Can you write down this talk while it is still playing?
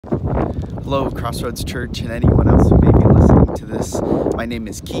Hello, Crossroads Church, and anyone else who may be listening to this. My name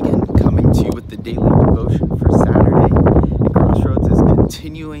is Keegan, coming to you with the daily devotion for Saturday. And Crossroads is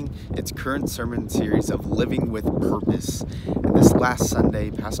continuing its current sermon series of Living with Purpose. And this last Sunday,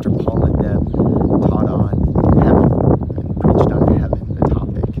 Pastor Paul and Deb taught on heaven and preached on heaven, the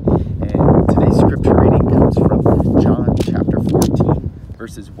topic. And today's scripture reading comes from John chapter 14,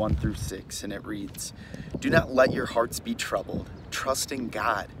 verses 1 through 6, and it reads, "Do not let your hearts be troubled. Trust in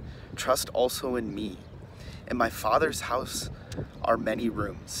God. Trust also in me. In my Father's house are many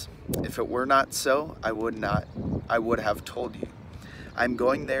rooms. If it were not so, I would have told you. I am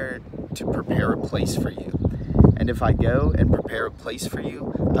going there to prepare a place for you. And if I go and prepare a place for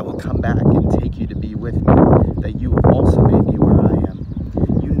you, I will come back and take you to be with me, that you also may be where I am.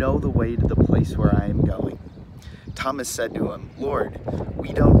 You know the way to the place where I am going." Thomas said to him, "Lord, we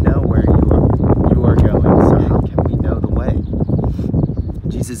don't know where you are going, so how can we know the way?"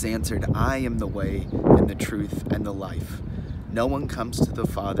 Jesus answered, "I am the way and the truth and the life. No one comes to the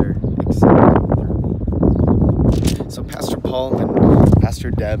Father except through me." So Pastor Paul and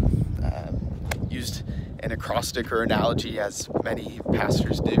Pastor Deb used an acrostic or analogy, as many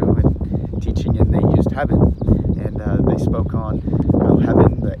pastors do in teaching, and they used heaven. And they spoke on how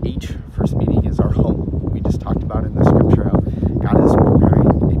heaven, the H, first meaning, is our home. We just talked about in the scripture how God is preparing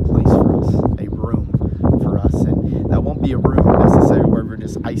a place for us, a room for us. And that won't be a room necessarily where we're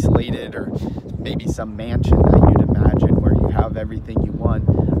just isolated, or maybe some mansion that you'd imagine where you have everything you want.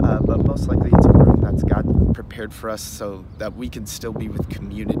 But most likely it's a room that's God prepared for us so that we can still be with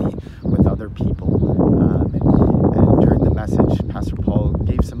community with other people. And during the message, Pastor Paul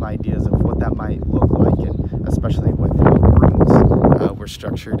gave some ideas of what that might look like, and especially with how rooms were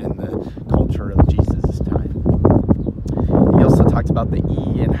structured in the culture of Jesus' time. He also talked about the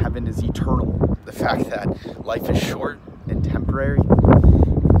E in heaven is eternal, the fact that life is short and temporary.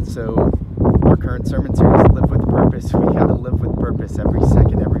 So our current sermon series, Live with Purpose, we got to live with purpose every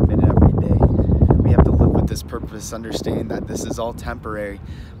second, every minute, every day. We have to live with this purpose, understanding that this is all temporary,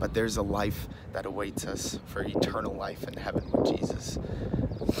 but there's a life that awaits us for eternal life in heaven with Jesus.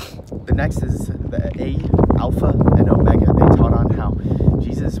 The next is the A, Alpha and Omega. They taught on how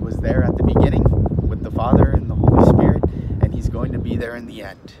Jesus was there at the beginning with the Father and the Holy Spirit, and he's going to be there in the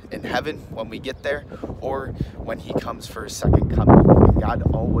end, in heaven when we get there, or when he comes for his second coming. And God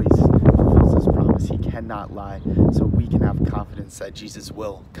always fulfills his promise. He cannot lie, so we can have confidence that Jesus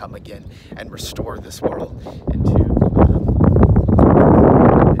will come again and restore this world into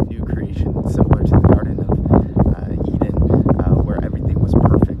a new creation, similar to the Garden of Eden, where everything was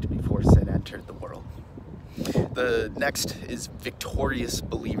perfect before sin entered the world. The next is victorious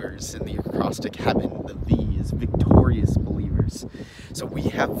believers in the acrostic heaven. The V is victorious believers. So we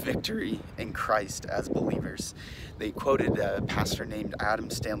have victory in Christ as believers. They quoted a pastor named Adam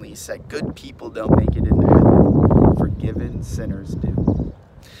Stanley. He said, "Good people don't make it into heaven. Forgiven sinners do."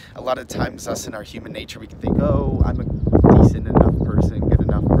 A lot of times us in our human nature, we can think, "Oh, I'm a decent enough person, good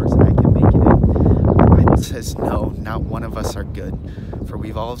enough person, I can make it in." The Bible says, no, not one of us are good, for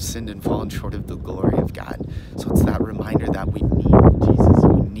we've all sinned and fallen short of the glory of God. So it's that reminder that we need Jesus.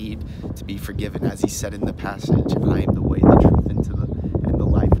 We need to be forgiven. As he said in the passage, "I am the way, the truth, and the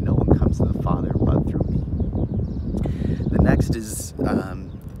life. No one comes to the Father but through me." The next is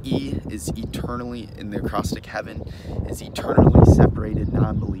E is eternally, in the acrostic heaven, is eternally separated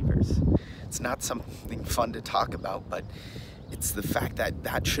non-believers. It's not something fun to talk about, but it's the fact that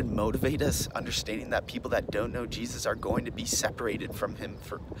that should motivate us, understanding that people that don't know Jesus are going to be separated from him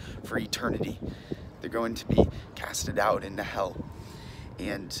for eternity. They're going to be casted out into hell.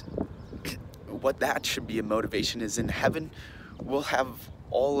 And what that should be a motivation is, in heaven, we'll have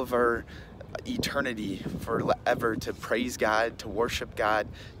all of our eternity forever to praise God, to worship God,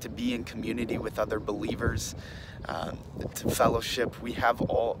 to be in community with other believers, to fellowship. We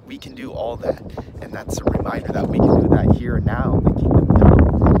can do all that, and that's a reminder that we can do that here and now in the kingdom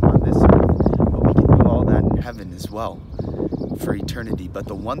come on this earth, but we can do all that in heaven as well for eternity. But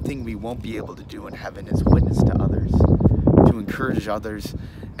the one thing we won't be able to do in heaven is witness to others, to encourage others,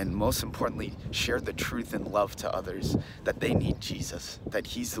 and most importantly, share the truth and love to others, that they need Jesus, that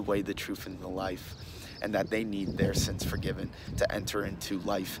he's the way, the truth, and the life, and that they need their sins forgiven to enter into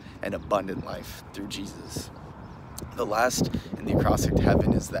life and abundant life through Jesus. The last in the acrostic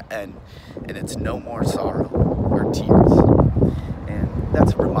heaven is the N, and it's no more sorrow or tears. And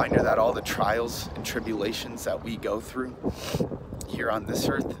that's a reminder that all the trials and tribulations that we go through here on this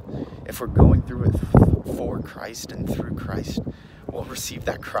earth, if we're going through it for Christ and through Christ, we'll receive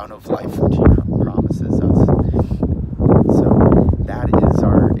that crown of life which he promises us. So that is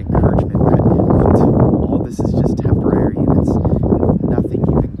our encouragement, that all this is just temporary, and it's nothing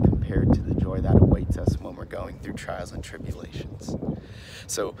even compared to the joy going through trials and tribulations.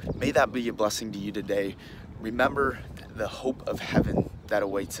 So may that be a blessing to you today. Remember the hope of heaven that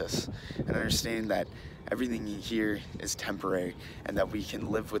awaits us, and understanding that everything here is temporary, and that we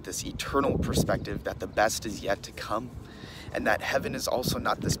can live with this eternal perspective that the best is yet to come, and that heaven is also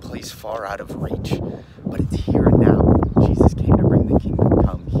not this place far out of reach, but it's here and now. Jesus came to bring the kingdom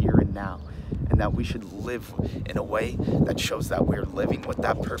come here and now, and that we should live in a way that shows that we're living with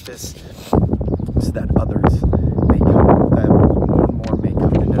that purpose, so that others may come, that more and more may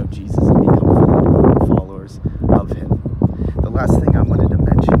come to know Jesus and become fully devoted followers of him. The last thing I wanted to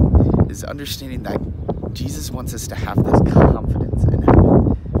mention is understanding that Jesus wants us to have this confidence in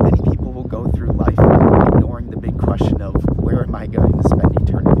heaven. Many people will go through life ignoring the big question of, where am I going to spend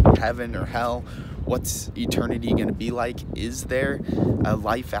eternity? Heaven or hell? What's eternity going to be like? Is there a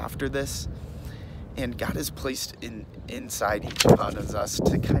life after this? And God has placed inside each one of us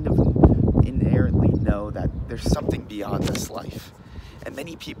to kind of inherently know that there's something beyond this life. And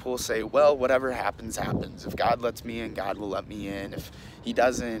many people say, well, whatever happens, happens. If God lets me in, God will let me in. If he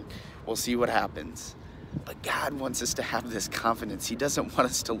doesn't, we'll see what happens. But God wants us to have this confidence. He doesn't want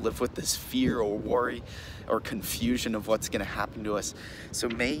us to live with this fear or worry or confusion of what's going to happen to us. So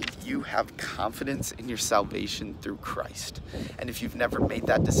may you have confidence in your salvation through Christ. And if you've never made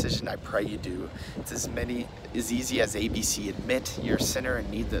that decision, I pray you do. It's as easy as ABC. Admit you're a sinner in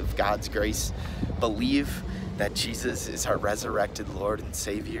need of God's grace. Believe that Jesus is our resurrected Lord and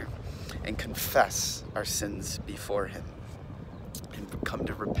Savior, and confess our sins before him. And come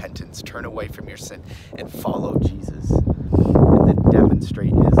to repentance, turn away from your sin, and follow Jesus, and then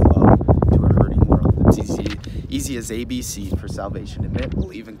demonstrate his love to a hurting world. It's easy as ABC for salvation. Admit,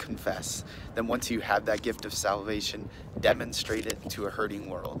 believe, and confess. Then once you have that gift of salvation, demonstrate it to a hurting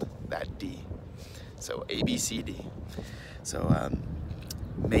world, that D. So ABCD. So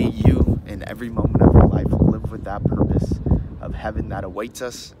may you, in every moment of your life, live with that purpose of heaven that awaits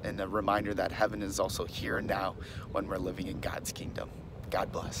us, and a reminder that heaven is also here and now when we're living in God's kingdom.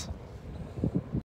 God bless.